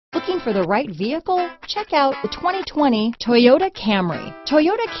Looking for the right vehicle? Check out the 2020 Toyota Camry.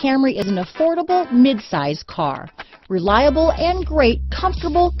 Toyota Camry is an affordable midsize car. Reliable and great,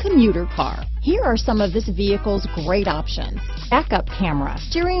 comfortable commuter car. Here are some of this vehicle's great options: backup camera,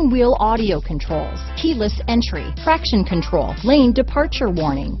 steering wheel audio controls, keyless entry, traction control, lane departure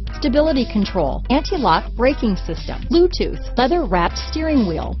warning, stability control, anti-lock braking system, Bluetooth, leather-wrapped steering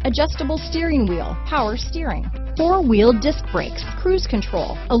wheel, adjustable steering wheel, power steering, four-wheel disc brakes, cruise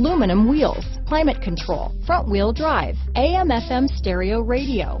control, aluminum wheels, climate control, front-wheel drive, AM/FM stereo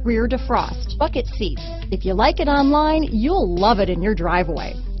radio, rear defrost, bucket seats. If you like it online, you'll love it in your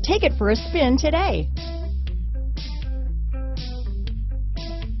driveway. Take it for a spin today.